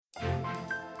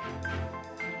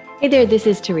Hey there, this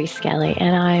is Therese Skelly,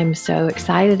 and I am so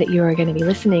excited that you are going to be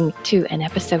listening to an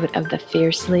episode of the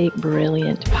Fiercely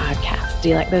Brilliant podcast. Do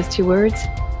you like those two words?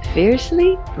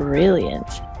 Fiercely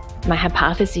Brilliant. My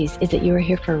hypothesis is that you are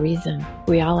here for a reason.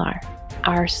 We all are.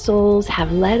 Our souls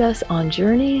have led us on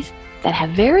journeys that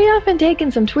have very often taken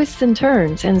some twists and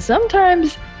turns, and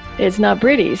sometimes it's not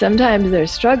pretty. Sometimes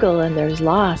there's struggle and there's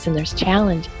loss and there's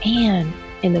challenge, and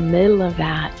in the middle of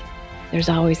that, there's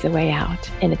always a way out.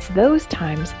 And it's those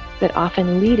times that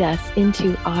often lead us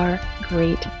into our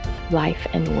great life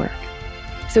and work.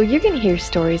 So you're going to hear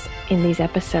stories in these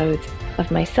episodes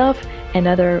of myself and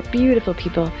other beautiful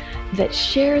people that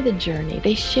share the journey.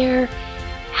 They share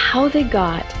how they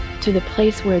got to the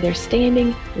place where they're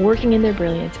standing, working in their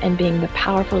brilliance, and being the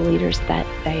powerful leaders that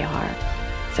they are.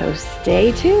 So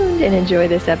stay tuned and enjoy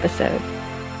this episode.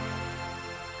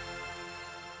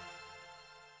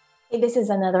 Hey, this is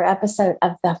another episode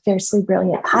of the Fiercely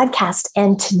Brilliant podcast.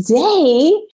 And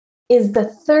today is the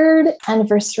third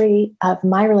anniversary of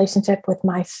my relationship with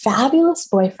my fabulous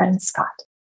boyfriend, Scott.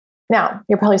 Now,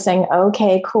 you're probably saying,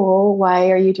 okay, cool.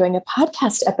 Why are you doing a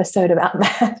podcast episode about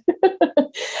that?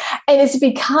 And it's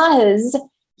because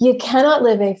you cannot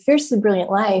live a fiercely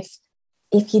brilliant life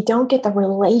if you don't get the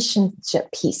relationship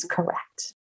piece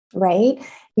correct, right?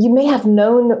 You may have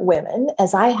known women,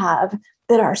 as I have,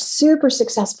 that are super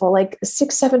successful, like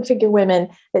 6-7 figure women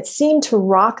that seem to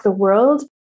rock the world,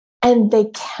 and they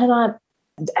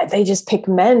just pick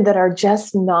men that are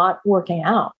just not working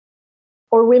out.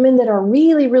 Or women that are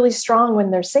really, really strong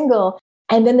when they're single,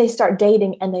 and then they start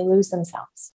dating and they lose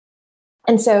themselves.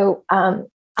 And so I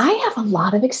have a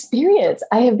lot of experience.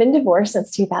 I have been divorced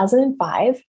since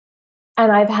 2005,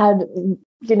 and I've had,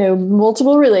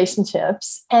 multiple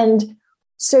relationships. And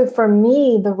so for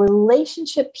me, the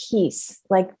relationship piece,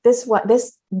 like this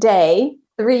day,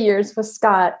 3 years with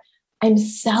Scott, I'm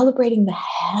celebrating the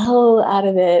hell out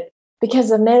of it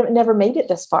because I've never made it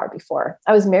this far before.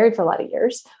 I was married for a lot of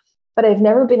years, but I've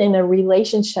never been in a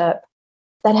relationship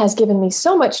that has given me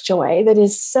so much joy, that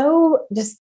is so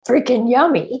just freaking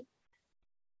yummy.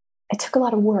 It took a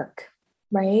lot of work,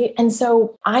 right? And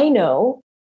so I know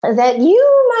that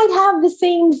you might have the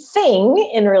same thing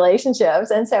in relationships.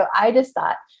 And so I just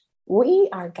thought we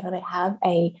are going to have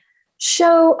a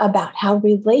show about how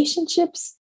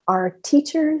relationships are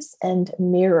teachers and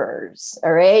mirrors.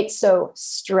 All right. So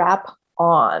strap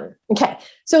on. Okay.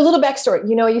 So a little backstory.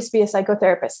 I used to be a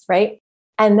psychotherapist, right?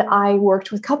 And I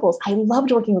worked with couples. I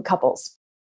loved working with couples.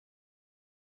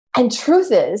 And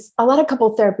truth is, a lot of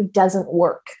couple therapy doesn't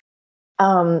work.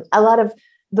 A lot of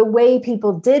the way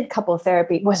people did couple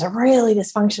therapy was really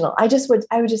dysfunctional. I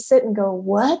would just sit and go,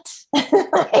 what?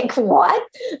 Like, what?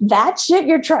 That shit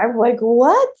you're trying, like,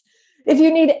 what? If you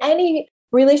need any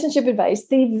relationship advice,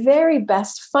 the very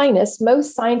best, finest,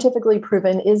 most scientifically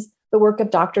proven is the work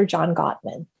of Dr. John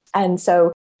Gottman. And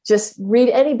so just read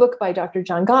any book by Dr.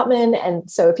 John Gottman.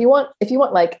 And so if you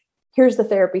want like, here's the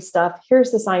therapy stuff,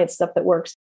 here's the science stuff that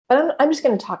works, but I'm just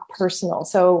going to talk personal.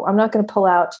 So I'm not going to pull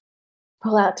out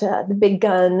the big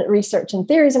gun research and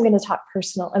theories. I'm going to talk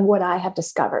personal and what I have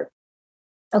discovered.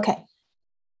 Okay.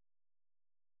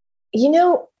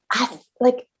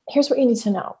 Here's what you need to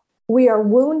know. We are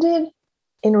wounded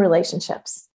in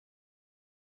relationships,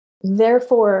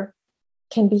 therefore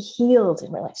can be healed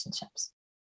in relationships.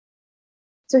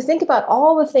 So think about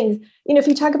all the things, if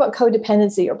you talk about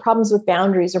codependency or problems with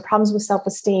boundaries or problems with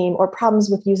self-esteem or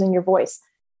problems with using your voice,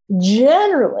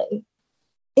 generally,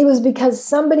 it was because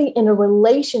somebody in a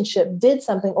relationship did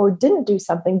something or didn't do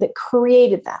something that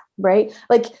created that, right?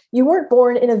 Like you weren't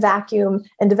born in a vacuum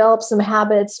and developed some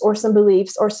habits or some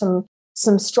beliefs or some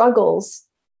struggles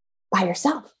by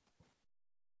yourself.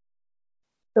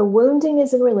 The wounding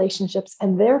is in relationships,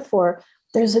 and therefore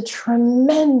there's a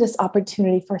tremendous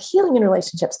opportunity for healing in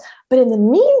relationships. But in the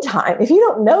meantime, if you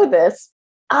don't know this,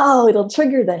 it'll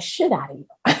trigger the shit out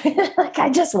of you. Like I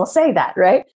just will say that,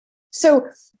 right? So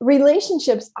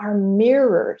relationships are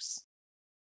mirrors.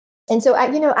 And so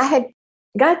I had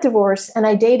got divorced and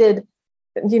I dated,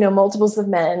 multiples of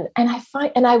men. And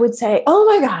I would say, oh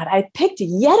my God, I picked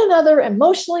yet another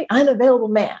emotionally unavailable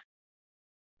man.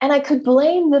 And I could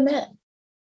blame the men.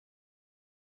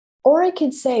 Or I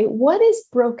could say, what is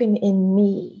broken in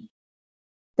me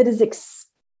that is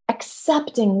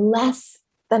accepting less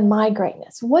than my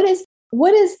greatness? What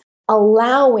is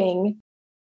allowing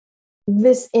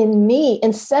this in me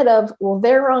instead of, well,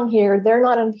 they're wrong here, they're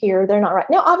not in here, they're not right.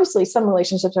 Now, obviously, some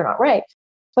relationships are not right,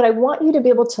 but I want you to be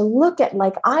able to look at,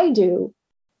 like I do,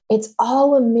 it's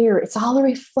all a mirror. It's all a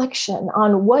reflection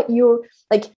on what you're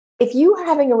like. If you are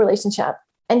having a relationship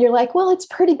and you're like, well, it's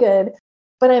pretty good,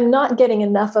 but I'm not getting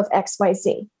enough of X, Y,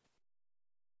 Z.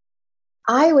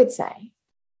 I would say,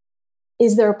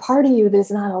 is there a part of you that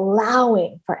is not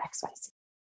allowing for XYZ,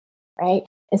 right?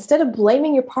 Instead of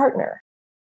blaming your partner,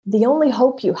 the only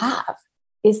hope you have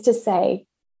is to say,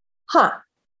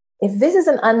 if this is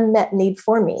an unmet need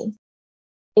for me,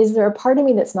 is there a part of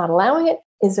me that's not allowing it?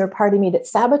 Is there a part of me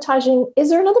that's sabotaging? Is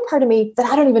there another part of me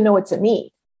that I don't even know it's a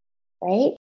need,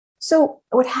 right? So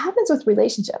what happens with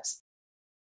relationships?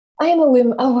 I am a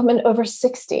woman over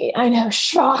 60. I know,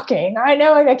 shocking. I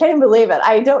know, I can't even believe it.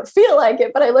 I don't feel like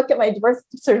it, but I look at my birth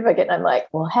certificate and I'm like,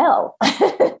 well, hell,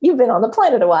 you've been on the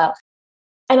planet a while.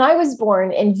 And I was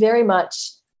born in very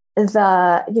much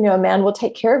a man will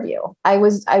take care of you. I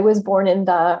was born in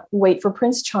the wait for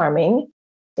Prince Charming.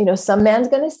 Some man's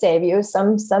going to save you.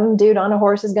 Some dude on a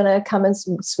horse is going to come and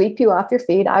sweep you off your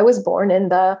feet. I was born in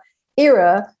the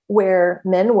era where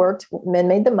men worked, men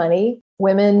made the money,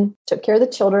 women took care of the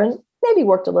children, maybe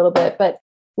worked a little bit, but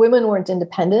women weren't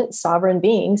independent, sovereign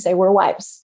beings. They were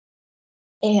wives.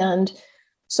 And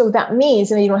so that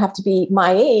means, you don't have to be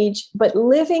my age, but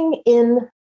living in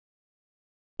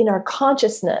our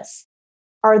consciousness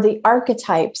are the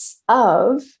archetypes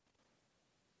of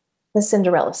the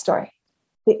Cinderella story,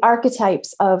 the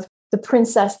archetypes of the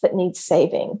princess that needs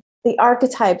saving, the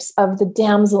archetypes of the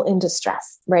damsel in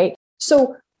distress, right?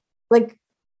 So,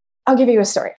 I'll give you a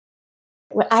story.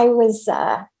 When I was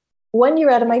 1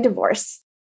 year out of my divorce,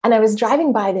 and I was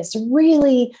driving by this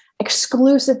really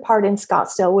exclusive part in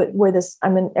Scottsdale where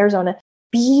I'm in Arizona,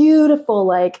 beautiful,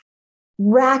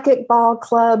 racquetball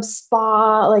club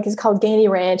spa, it's called Gainey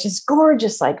Ranch. It's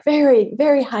gorgeous, very,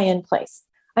 very high-end place.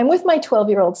 I'm with my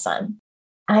 12-year-old son.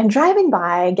 And I'm driving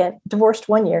by, I get divorced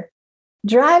 1 year,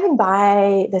 driving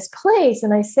by this place.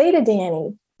 And I say to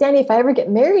Danny, if I ever get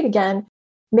married again,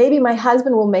 maybe my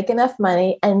husband will make enough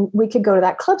money and we could go to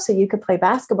that club so you could play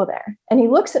basketball there. And he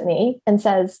looks at me and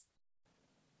says,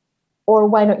 or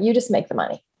why don't you just make the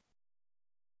money?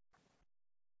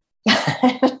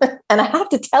 And I have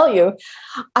to tell you,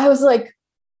 I was like,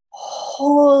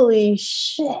 holy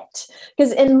shit.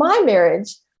 Because in my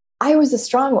marriage, I was the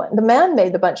strong one. The man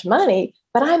made a bunch of money,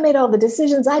 but I made all the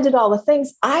decisions. I did all the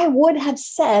things. I would have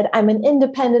said I'm an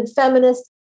independent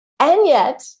feminist. And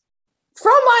yet,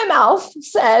 from my mouth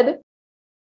said,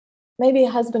 maybe a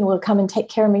husband will come and take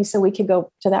care of me so we could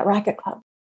go to that racket club.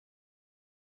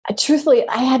 Truthfully,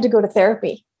 I had to go to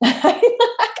therapy.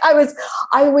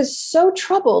 I was so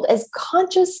troubled, as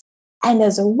conscious and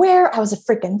as aware. I was a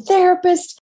freaking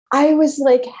therapist. I was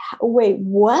like, wait,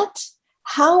 what?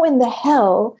 How in the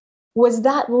hell was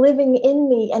that living in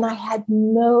me? And I had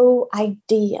no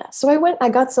idea. So I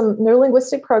got some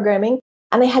neurolinguistic programming,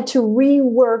 and I had to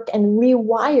rework and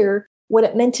rewire what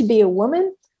it meant to be a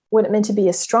woman, what it meant to be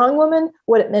a strong woman,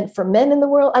 what it meant for men in the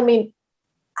world. I mean,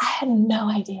 I had no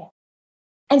idea.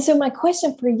 And so my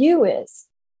question for you is,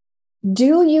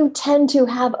 do you tend to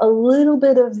have a little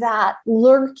bit of that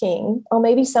lurking? Oh,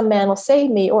 maybe some man will save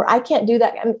me, or I can't do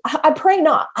that. I pray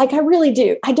not. I really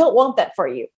do. I don't want that for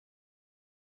you.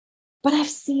 But I've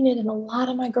seen it in a lot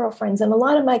of my girlfriends and a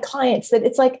lot of my clients that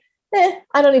it's like,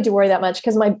 I don't need to worry that much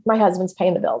because my husband's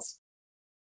paying the bills.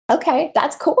 Okay,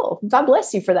 that's cool. God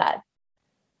bless you for that.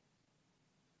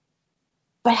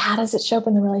 But how does it show up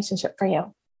in the relationship for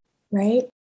you? Right?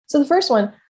 So the first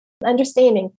one,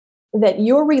 understanding that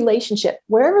your relationship,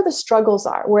 wherever the struggles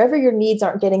are, wherever your needs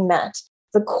aren't getting met,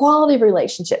 the quality of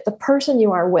relationship, the person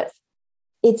you are with,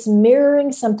 it's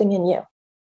mirroring something in you.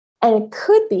 And it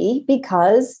could be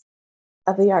because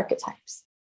of the archetypes.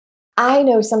 I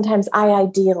know sometimes I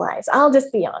idealize. I'll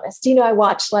just be honest. I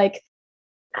watch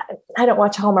I don't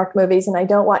watch Hallmark movies and I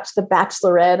don't watch The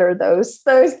Bachelorette or those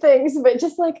things, but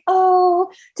just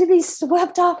to be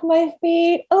swept off my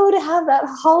feet. Oh, to have that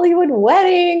Hollywood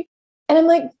wedding. And I'm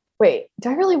like, wait, do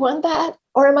I really want that?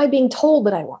 Or am I being told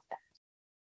that I want that?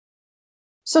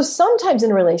 So sometimes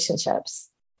in relationships,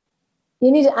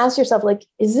 you need to ask yourself,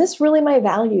 is this really my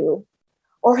value?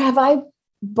 Or have I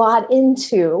bought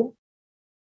into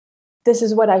this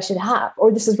is what I should have,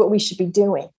 or this is what we should be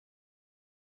doing?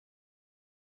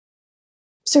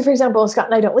 So for example, Scott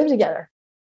and I don't live together.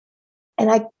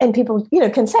 And people,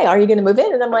 can say, are you going to move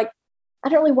in? And I'm like, I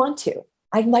don't really want to.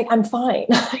 I'm fine.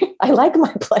 I like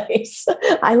my place.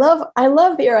 I love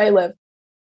the area I live.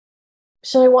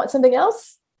 Should I want something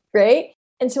else? Great.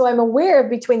 And so I'm aware of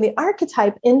between the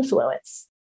archetype influence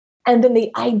and then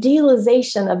the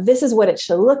idealization of this is what it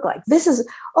should look like. This is,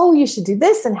 oh, you should do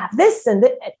this and have this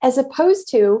as opposed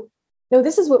to, no,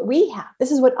 this is what we have.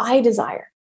 This is what I desire.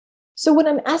 So what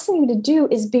I'm asking you to do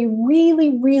is be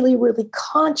really, really, really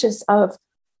conscious of,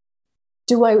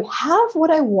 do I have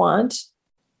what I want?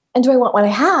 And do I want what I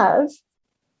have?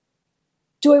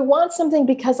 Do I want something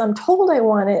because I'm told I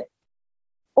want it?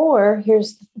 Or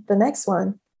here's the next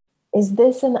one. Is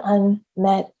this an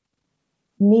unmet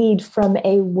need from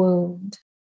a wound?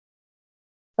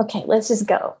 Okay, let's just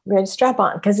go. We're going to strap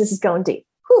on because this is going deep.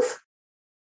 Whew.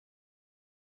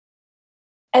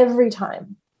 Every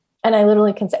time. And I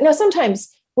literally can say, now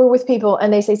sometimes we're with people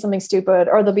and they say something stupid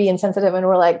or they'll be insensitive and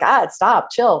we're like, God,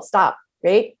 stop, chill, stop,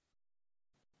 right?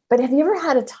 But have you ever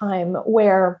had a time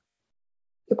where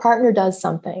your partner does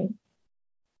something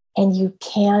and you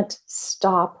can't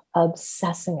stop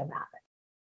obsessing about it?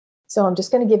 So I'm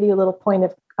just going to give you a little point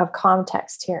of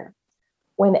context here.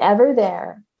 Whenever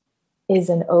there is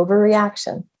an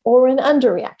overreaction or an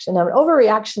underreaction. Now, an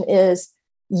overreaction is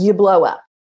you blow up,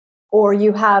 or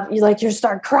you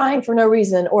start crying for no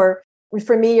reason, or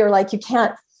for me, you're like, you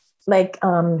can't,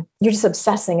 you're just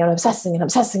obsessing and obsessing and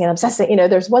obsessing and obsessing. You know,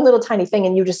 there's one little tiny thing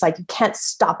and you just like, you can't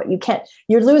stop it.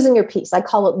 You're losing your peace. I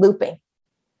call it looping.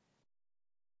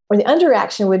 Or the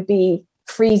underreaction would be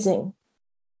freezing.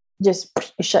 Just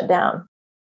you shut down,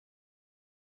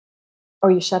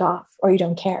 or you shut off, or you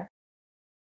don't care.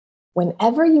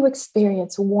 Whenever you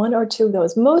experience one or two of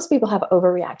those, most people have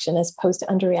overreaction as opposed to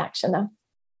underreaction. Now,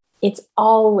 it's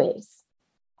always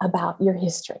about your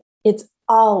history. It's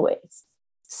always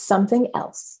something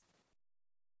else.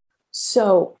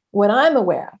 So what I'm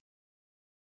aware of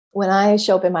when I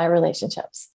show up in my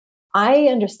relationships, I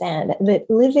understand that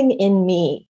living in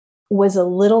me was a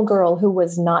little girl who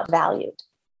was not valued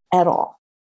at all.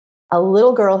 A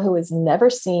little girl who was never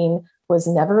seen, was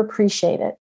never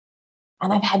appreciated.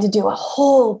 And I've had to do a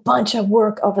whole bunch of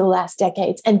work over the last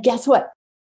decades. And guess what?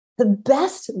 The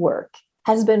best work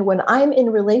has been when I'm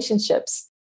in relationships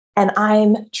and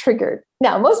I'm triggered.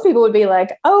 Now, most people would be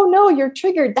like, oh no, you're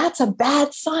triggered. That's a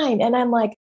bad sign. And I'm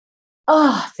like,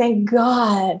 oh, thank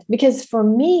God. Because for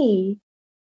me,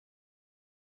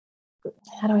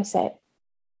 how do I say it?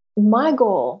 My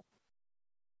goal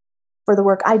for the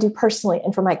work I do personally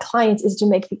and for my clients is to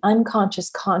make the unconscious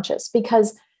conscious,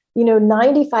 because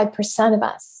 95% of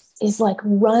us is like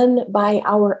run by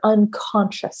our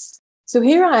unconscious. So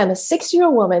here I am, a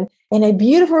 6-year-old woman in a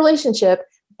beautiful relationship,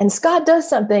 and Scott does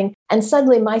something, and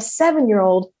suddenly my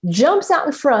 7-year-old jumps out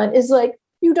in front, is like,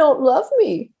 you don't love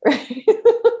me.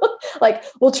 Like,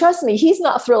 well, trust me, he's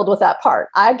not thrilled with that part.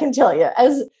 I can tell you,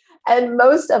 and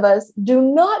most of us do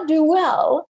not do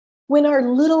well when our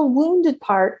little wounded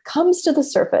part comes to the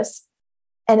surface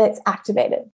and it's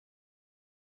activated.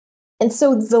 And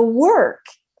so the work,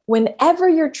 whenever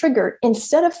you're triggered,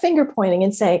 instead of finger pointing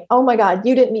and saying, oh my God,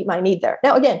 you didn't meet my need there.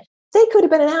 Now, again, they could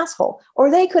have been an asshole,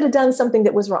 or they could have done something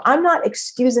that was wrong. I'm not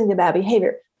excusing the bad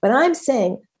behavior, but I'm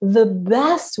saying the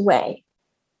best way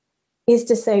is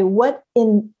to say, what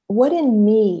in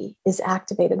me is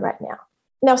activated right now?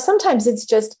 Now, sometimes it's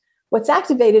just what's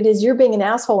activated is you're being an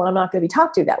asshole and I'm not going to be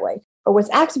talked to that way. Or what's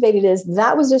activated is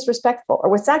that was disrespectful. Or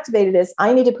what's activated is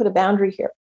I need to put a boundary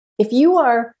here. If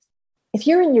you're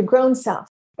in your grown self,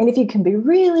 and if you can be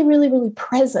really, really, really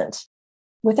present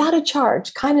without a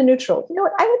charge, kind of neutral, you know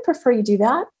what? I would prefer you do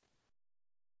that.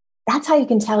 That's how you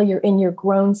can tell you're in your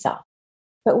grown self.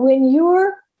 But when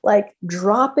you're like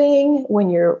dropping, when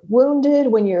you're wounded,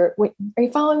 are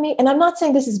you following me? And I'm not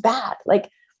saying this is bad. Like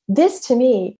this to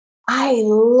me, I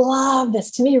love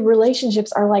this. To me,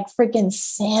 relationships are like freaking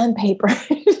sandpaper.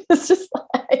 It's just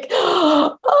like,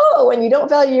 oh, when you don't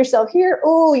value yourself here,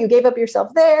 oh, you gave up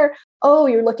yourself there. Oh,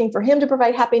 you're looking for him to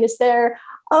provide happiness there.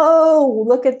 Oh,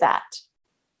 look at that.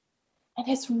 And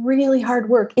it's really hard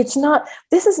work. This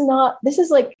is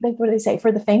like, what do they say,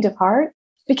 for the faint of heart?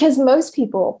 Because most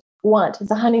people want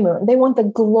the honeymoon. They want the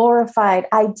glorified,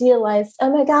 idealized,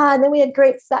 oh my God, then we had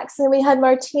great sex and we had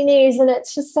martinis and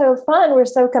it's just so fun. We're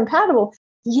so compatible.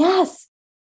 Yes.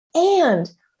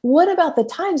 And what about the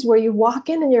times where you walk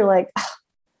in and you're like, oh,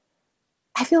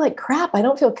 I feel like crap. I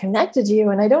don't feel connected to you.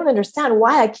 And I don't understand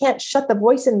why I can't shut the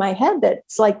voice in my head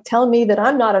that's like telling me that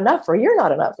I'm not enough or you're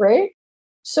not enough, right?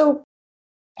 So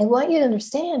I want you to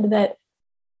understand that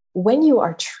when you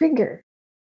are triggered,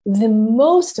 the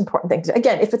most important thing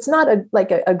again, if it's not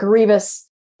a grievous,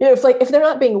 if they're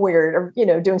not being weird or,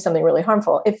 doing something really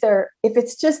harmful, if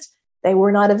it's just, they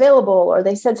were not available or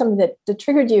they said something that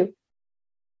triggered you,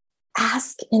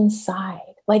 ask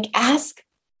inside, like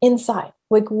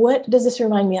what does this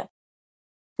remind me of?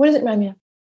 What does it remind me of?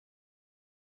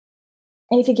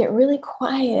 And if you get really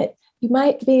quiet, you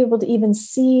might be able to even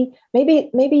see,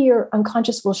 maybe your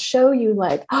unconscious will show you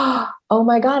like, oh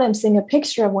my God, I'm seeing a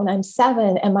picture of when I'm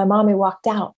 7 and my mommy walked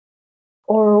out.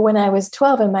 Or when I was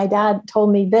 12 and my dad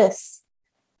told me this.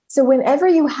 So whenever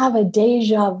you have a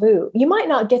deja vu, you might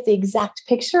not get the exact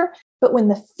picture, but when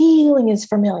the feeling is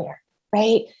familiar,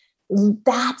 right?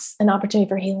 That's an opportunity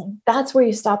for healing. That's where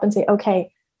you stop and say,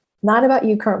 okay, not about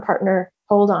you, current partner.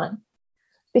 Hold on.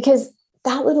 Because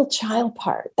that little child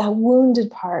part, that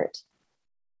wounded part,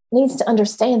 needs to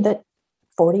understand that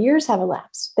 40 years have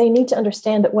elapsed. They need to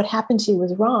understand that what happened to you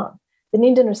was wrong. They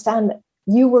need to understand that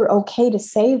you were okay to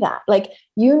say that. Like,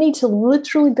 you need to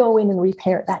literally go in and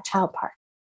reparent that child part.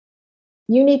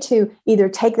 You need to either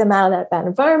take them out of that bad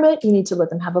environment. You need to let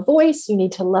them have a voice. You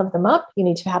need to love them up. You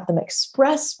need to have them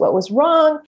express what was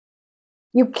wrong.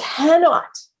 You cannot,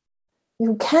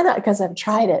 because I've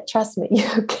tried it, trust me, you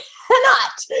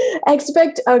cannot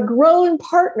expect a grown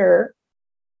partner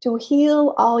to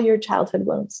heal all your childhood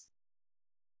wounds.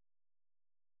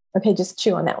 Okay, just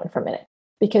chew on that one for a minute.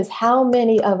 Because how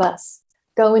many of us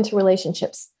go into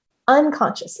relationships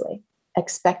unconsciously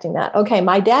expecting that? Okay,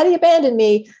 my daddy abandoned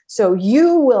me, so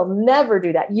you will never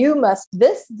do that. You must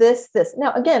this.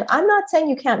 Now, again, I'm not saying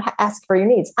you can't ask for your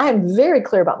needs. I am very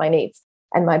clear about my needs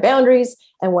and my boundaries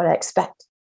and what I expect.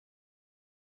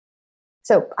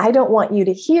 So I don't want you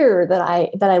to hear that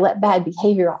I let bad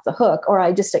behavior off the hook, or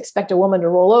I just expect a woman to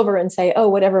roll over and say, oh,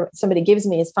 whatever somebody gives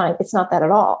me is fine. It's not that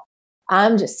at all.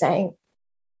 I'm just saying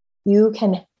you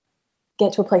can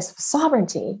get to a place of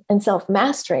sovereignty and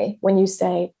self-mastery when you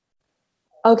say,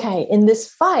 okay, in this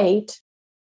fight,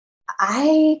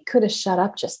 I could have shut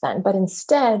up just then, but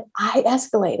instead I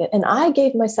escalated and I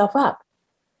gave myself up.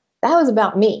 That was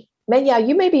about me. Yeah,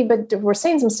 you maybe, but we're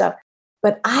saying some stuff,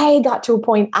 but I got to a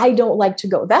point I don't like to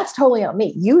go. That's totally on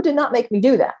me. You did not make me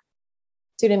do that.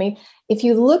 See what I mean? If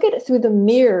you look at it through the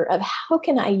mirror of how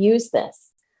can I use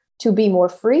this to be more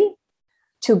free,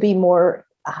 to be more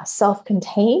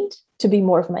self-contained, to be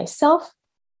more of myself.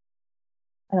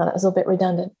 I know that was a little bit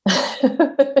redundant,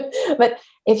 but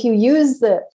if you use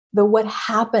the what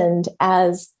happened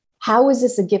as, how is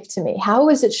this a gift to me? How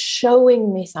is it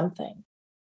showing me something?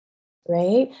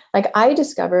 Right? Like, I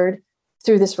discovered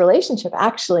through this relationship,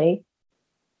 actually,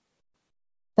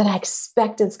 that I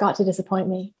expected Scott to disappoint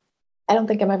me. I don't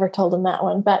think I've ever told him that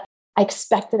one, but I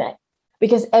expected it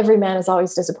because every man has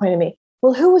always disappointed me.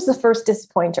 Well, who was the first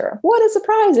disappointer? What a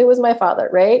surprise. It was my father,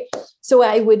 right? So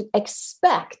I would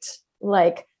expect,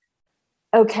 like,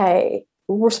 okay,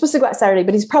 we're supposed to go out Saturday,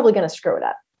 but he's probably going to screw it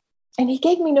up. And he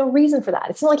gave me no reason for that.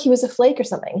 It's not like he was a flake or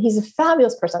something. He's a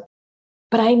fabulous person.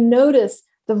 But I noticed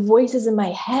the voices in my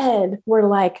head were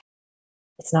like,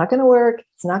 it's not going to work.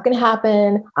 It's not going to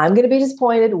happen. I'm going to be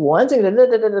disappointed.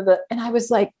 And I was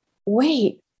like,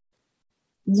 wait,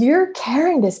 you're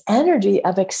carrying this energy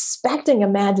of expecting a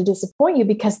man to disappoint you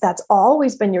because that's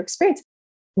always been your experience.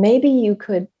 Maybe you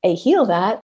could A, heal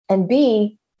that, and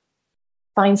B,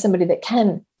 find somebody that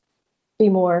can be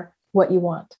more what you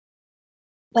want.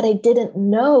 But I didn't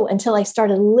know until I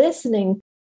started listening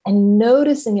and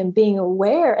noticing and being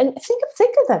aware. And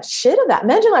think of that shit of that.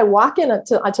 Imagine I walk in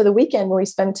to the weekend where we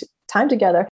spend time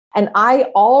together, and I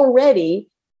already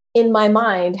in my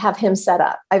mind have him set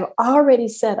up. I've already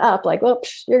set up like, well,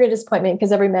 you're going to disappoint me,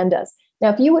 because every man does. Now,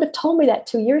 if you would have told me that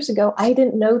 2 years ago, I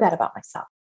didn't know that about myself.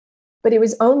 But it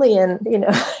was only in,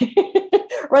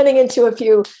 running into a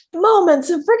few moments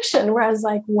of friction where I was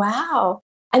like, wow.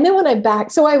 And then when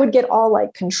I would get all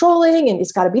like controlling, and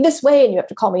it's got to be this way, and you have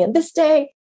to call me on this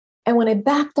day. And when I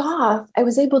backed off, I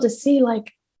was able to see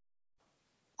like,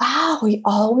 wow, he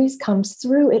always comes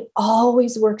through. It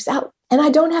always works out. And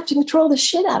I don't have to control the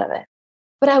shit out of it.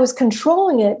 But I was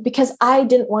controlling it because I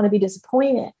didn't want to be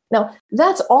disappointed. Now,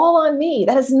 that's all on me.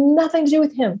 That has nothing to do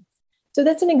with him. So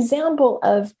that's an example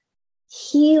of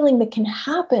healing that can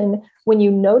happen when you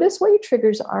notice what your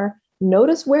triggers are,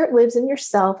 notice where it lives in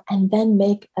yourself, and then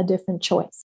make a different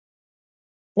choice.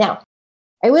 Now,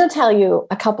 I will tell you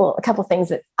a couple things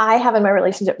that I have in my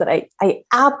relationship that I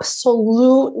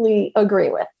absolutely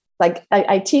agree with. Like,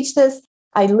 I teach this,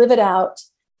 I live it out.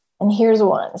 And here's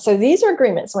one. So these are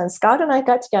agreements. When Scott and I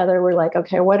got together, we're like,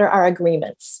 okay, what are our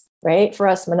agreements, right? For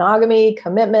us, monogamy,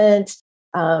 commitment,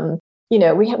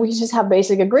 we just have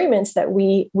basic agreements that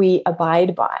we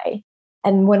abide by.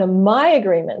 And one of my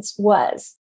agreements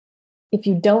was, if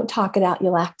you don't talk it out,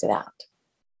 you'll act it out.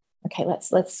 Okay,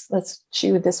 let's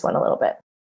chew this one a little bit.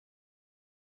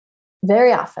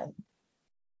 Very often,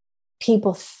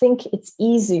 people think it's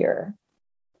easier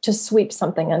to sweep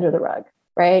something under the rug,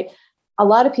 right? A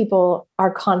lot of people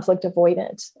are conflict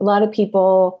avoidant. A lot of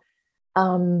people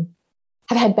have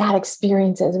had bad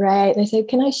experiences, right? They say,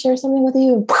 can I share something with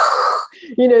you?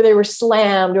 They were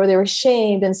slammed or they were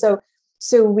shamed. And so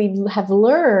we have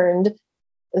learned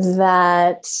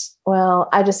that, well,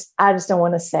 I just don't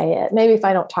want to say it. Maybe if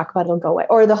I don't talk about it, it'll go away.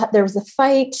 Or there was a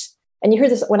fight. And you hear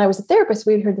this when I was a therapist,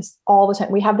 we heard this all the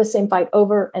time. We have the same fight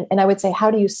over. And I would say,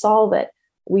 how do you solve it?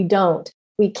 We don't.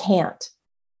 We can't.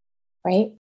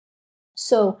 Right?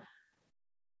 So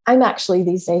I'm actually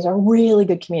these days a really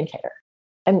good communicator.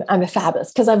 I'm a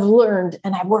fabulous because I've learned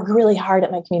and I've worked really hard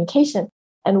at my communication.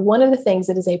 And one of the things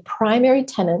that is a primary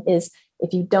tenet is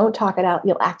if you don't talk it out,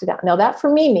 you'll act it out. Now, that for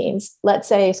me means, let's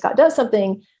say Scott does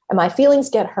something and my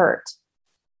feelings get hurt.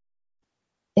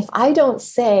 If I don't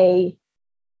say,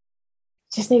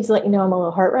 just need to let you know I'm a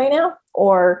little hurt right now,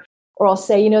 or I'll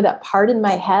say, that part in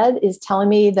my head is telling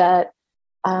me that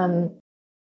I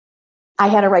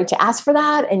had a right to ask for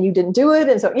that and you didn't do it.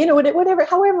 And so, whatever,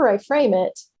 however I frame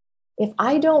it, if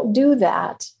I don't do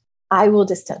that, I will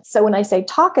distance. So when I say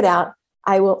talk it out,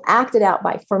 I will act it out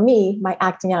by, for me, my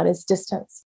acting out is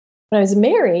distance. When I was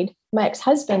married, my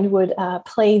ex-husband would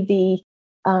play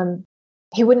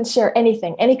he wouldn't share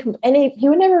anything, he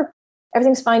would never,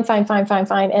 everything's fine.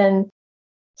 And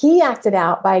he acted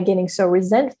out by getting so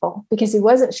resentful because he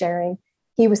wasn't sharing.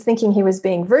 He was thinking he was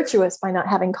being virtuous by not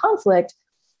having conflict,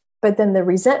 but then the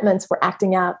resentments were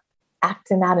acting out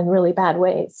in really bad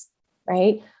ways,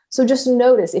 right? So just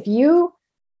notice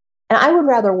and I would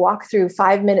rather walk through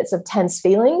 5 minutes of tense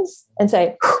feelings and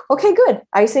say, okay, good.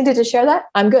 I just needed to share that.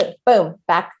 I'm good. Boom,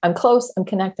 back. I'm close. I'm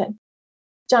connected.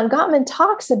 John Gottman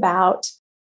talks about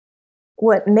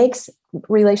what makes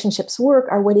relationships work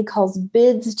are what he calls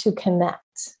bids to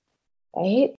connect,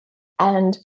 right?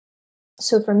 And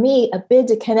so for me, a bid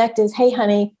to connect is, hey,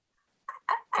 honey,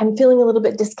 I'm feeling a little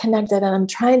bit disconnected and I'm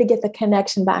trying to get the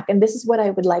connection back. And this is what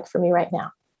I would like from you right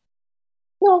now.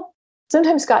 No,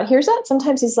 sometimes Scott hears that.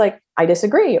 Sometimes he's like, I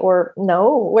disagree, or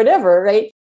no, whatever,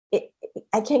 right?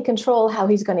 I can't control how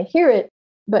he's going to hear it.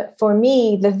 But for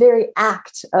me, the very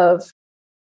act of,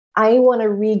 I want to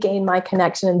regain my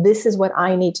connection and this is what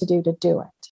I need to do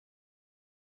it.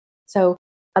 So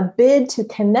a bid to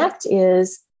connect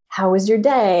is, how was your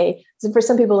day? So for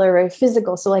some people, they're very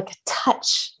physical. So like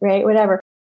touch, right? Whatever.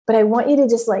 But I want you to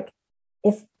just like,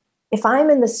 if I'm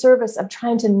in the service of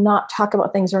trying to not talk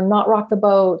about things or not rock the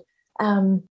boat,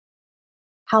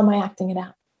 how am I acting it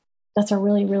out? That's a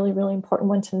really, really, really important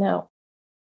one to know.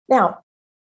 Now,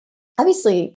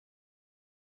 obviously,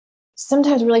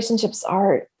 sometimes relationships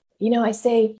are, I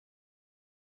say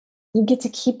you get to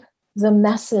keep the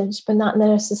message, but not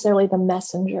necessarily the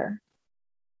messenger.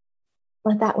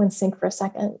 Let that one sink for a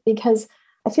second, because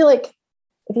I feel like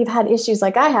if you've had issues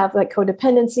like I have, like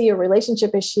codependency or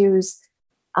relationship issues,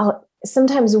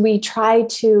 sometimes we try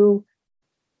to,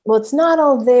 well, it's not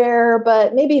all there,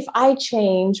 but maybe if I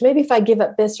change, maybe if I give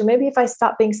up this, or maybe if I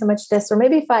stop being so much this, or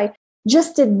maybe if I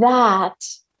just did that,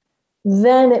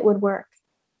 then it would work.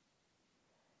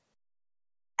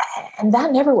 And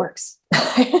that never works.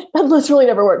 That literally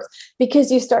never works,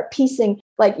 because you start piecing,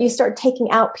 like you start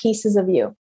taking out pieces of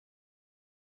you.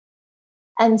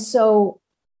 And so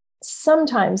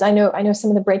sometimes I know some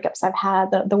of the breakups I've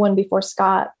had, the one before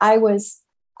Scott, I was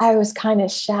kind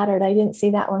of shattered. I didn't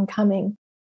see that one coming.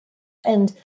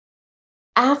 And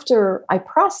after I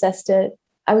processed it,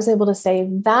 I was able to say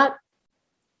that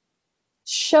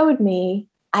showed me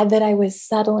that I was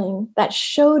settling. That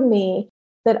showed me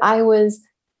that I was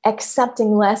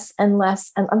accepting less and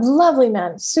less. And I'm a lovely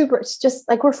man, super, it's just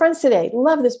like we're friends today.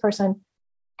 Love this person.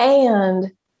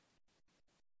 And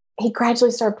he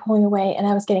gradually started pulling away and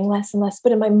I was getting less and less.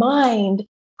 But in my mind,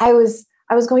 I was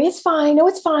going, it's fine. No,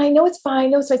 it's fine. No, it's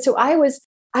fine. No, it's fine. So I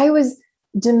was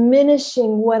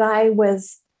diminishing what I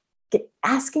was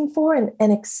asking for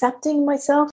and accepting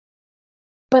myself.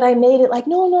 But I made it like,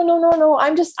 no.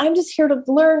 I'm just here to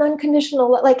learn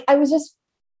unconditional. Like it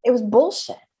was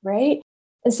bullshit. Right.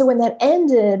 And so when that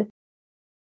ended,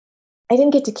 I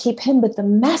didn't get to keep him, but the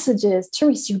message is,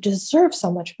 Therese, you deserve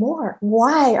so much more.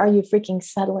 Why are you freaking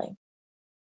settling?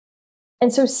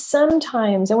 And so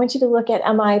sometimes I want you to look at,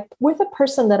 am I with a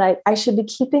person that I should be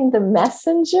keeping the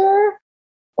messenger,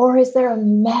 or is there a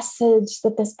message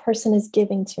that this person is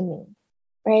giving to me,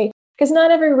 right? Because not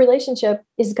every relationship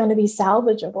is going to be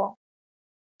salvageable.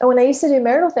 And when I used to do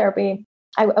marital therapy,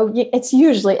 it's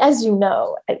usually, as you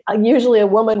know, usually a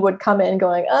woman would come in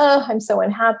going, oh, I'm so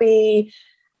unhappy.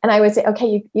 And I would say,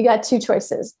 okay, you got two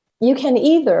choices. You can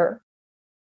either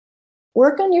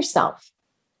work on yourself,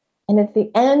 and at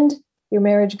the end, your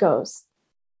marriage goes.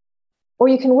 Or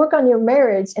you can work on your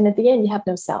marriage, and at the end, you have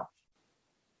no self.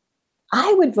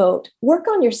 I would vote, work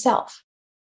on yourself.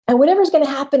 And whatever's going to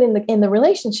happen in the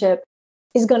relationship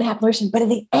is going to happen in the relationship. But at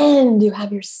the end, you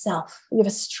have yourself. You have a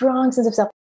strong sense of self.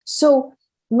 So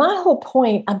my whole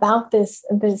point about this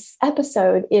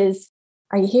episode is,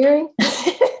 are you hearing?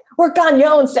 Work on your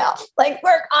own self, like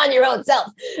work on your own self.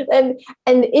 And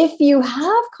if you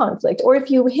have conflict, or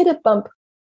if you hit a bump,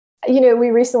 we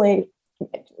recently,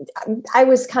 I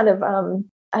was kind of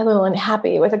a little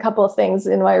unhappy with a couple of things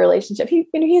in my relationship. He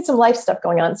had some life stuff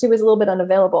going on, so he was a little bit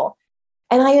unavailable.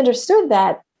 And I understood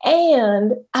that.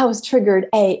 And I was triggered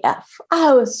AF.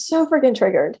 I was so freaking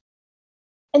triggered.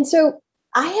 And so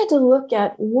I had to look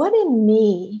at what in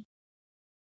me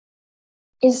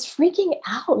is freaking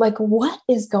out. Like, what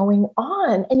is going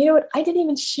on? And you know what? I didn't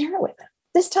even share it with him.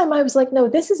 This time I was like, no,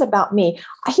 this is about me.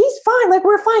 He's fine. Like,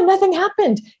 we're fine. Nothing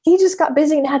happened. He just got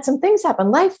busy and had some things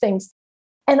happen, life things.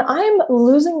 And I'm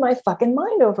losing my fucking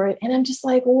mind over it. And I'm just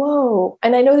like, whoa.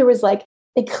 And I know there was like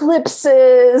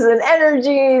eclipses and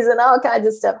energies and all kinds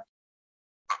of stuff.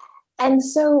 And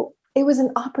so it was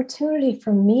an opportunity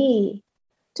for me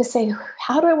to say,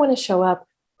 how do I want to show up?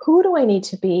 Who do I need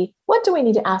to be? What do I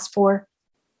need to ask for?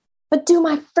 But do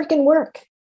my freaking work.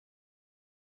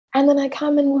 And then I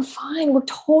come and we're fine. We're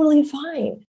totally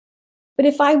fine. But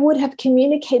if I would have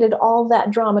communicated all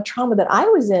that trauma that I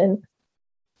was in,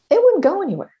 it wouldn't go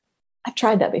anywhere. I've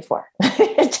tried that before.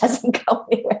 It doesn't go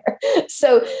anywhere.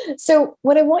 So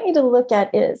what I want you to look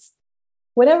at is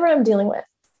whatever I'm dealing with,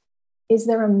 is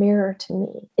there a mirror to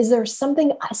me? Is there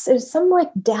something, there's some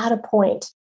like data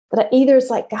point that either it's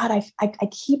like, God, I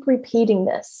keep repeating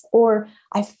this, or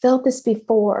I felt this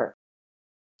before,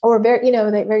 or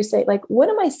they say like, what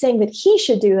am I saying that he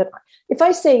should do? That if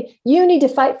I say, you need to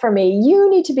fight for me, you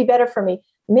need to be better for me,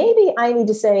 maybe I need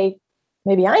to say,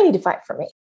 maybe I need to fight for me.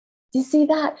 Do you see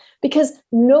that? Because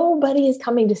nobody is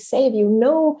coming to save you.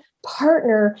 No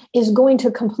partner is going to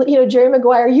complete, Jerry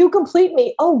Maguire, you complete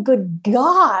me. Oh, good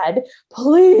God,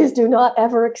 please do not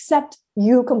ever accept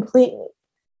you complete me.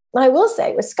 And I will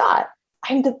say with Scott,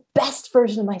 I'm the best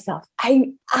version of myself.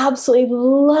 I absolutely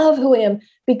love who I am,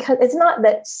 because it's not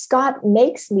that Scott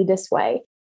makes me this way,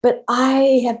 but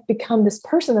I have become this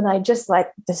person that I just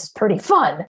like, this is pretty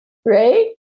fun, right?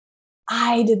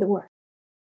 I did the work.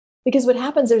 Because what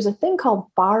happens, there's a thing called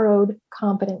borrowed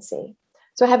competency.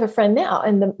 So I have a friend now,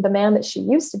 and the man that she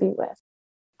used to be with,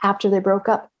 after they broke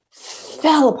up,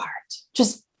 fell apart,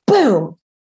 just boom,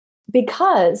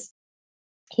 because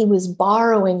he was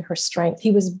borrowing her strength. He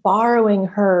was borrowing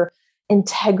her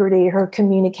integrity, her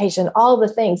communication, all the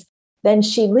things. Then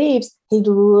she leaves, he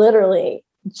literally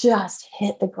just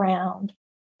hit the ground.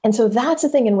 And so that's the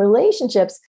thing in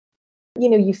relationships.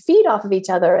 You feed off of each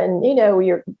other, and,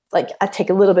 you're like, I take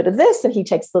a little bit of this and he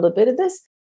takes a little bit of this.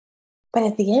 But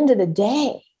at the end of the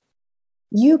day,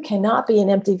 you cannot be an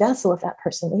empty vessel if that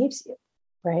person leaves you,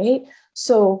 right?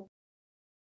 So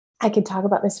I could talk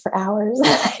about this for hours.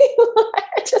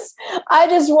 I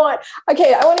just want,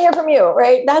 okay, I want to hear from you,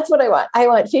 right? That's what I want. I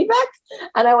want feedback,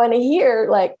 and I want to hear,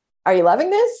 like, are you loving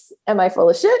this? Am I full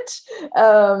of shit?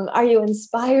 Are you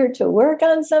inspired to work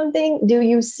on something? Do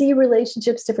you see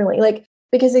relationships differently? Like,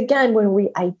 because again, when we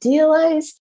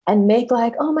idealize and make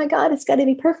like, oh my God, it's got to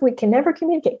be perfect, we can never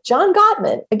communicate. John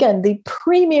Gottman, again, the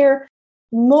premier,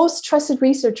 most trusted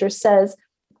researcher, says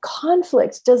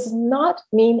conflict does not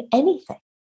mean anything.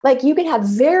 Like, you can have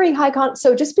very high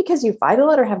so just because you fight a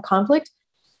lot or have conflict,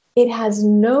 it has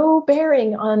no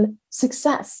bearing on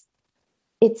success.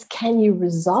 It's, can you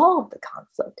resolve the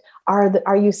conflict?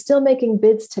 Are you still making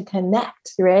bids to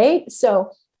connect, right?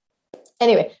 So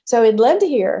anyway, so I'd love to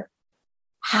hear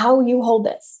how you hold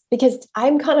this, because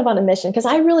I'm kind of on a mission, because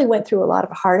I really went through a lot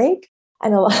of heartache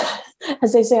and a lot,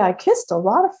 as they say, I kissed a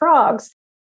lot of frogs.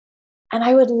 And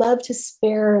I would love to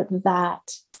spare that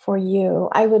for you.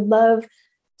 I would love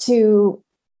to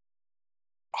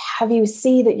have you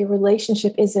see that your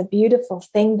relationship is a beautiful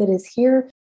thing that is here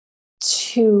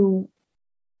to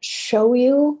show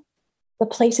you the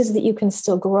places that you can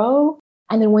still grow.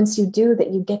 And then once you do,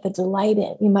 that you get the delight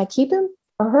in. You might keep him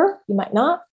or her, you might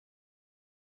not,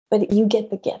 but you get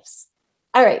the gifts.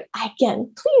 All right.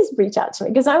 Again, please reach out to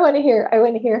me, because I want to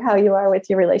hear how you are with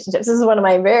your relationships. This is one of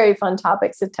my very fun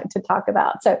topics to talk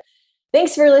about. So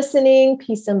thanks for listening.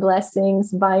 Peace and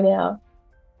blessings. Bye now.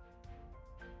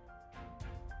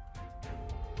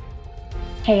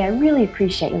 Hey, I really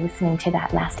appreciate you listening to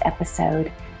that last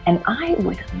episode. And I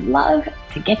would love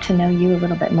to get to know you a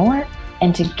little bit more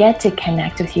and to get to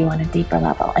connect with you on a deeper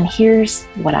level. And here's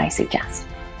what I suggest.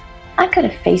 I've got a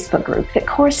Facebook group that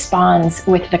corresponds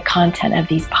with the content of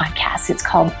these podcasts. It's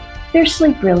called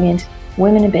Fiercely Brilliant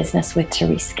Women in Business with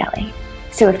Therese Skelly.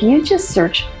 So if you just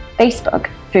search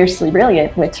Facebook, Fiercely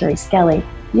Brilliant with Therese Skelly,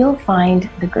 you'll find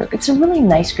the group. It's a really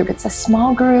nice group. It's a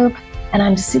small group, and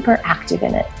I'm super active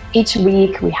in it. Each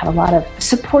week, we have a lot of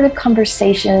supportive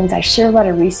conversations. I share a lot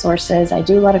of resources. I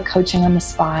do a lot of coaching on the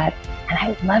spot, and I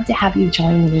would love to have you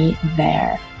join me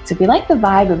there. So if you like the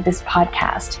vibe of this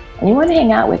podcast and you want to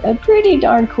hang out with a pretty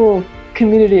darn cool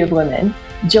community of women,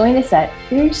 join us at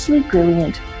Fiercely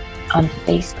Brilliant on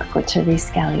Facebook with Therese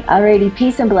Scally. Alrighty,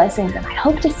 peace and blessings, and I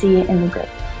hope to see you in the group.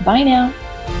 Bye now.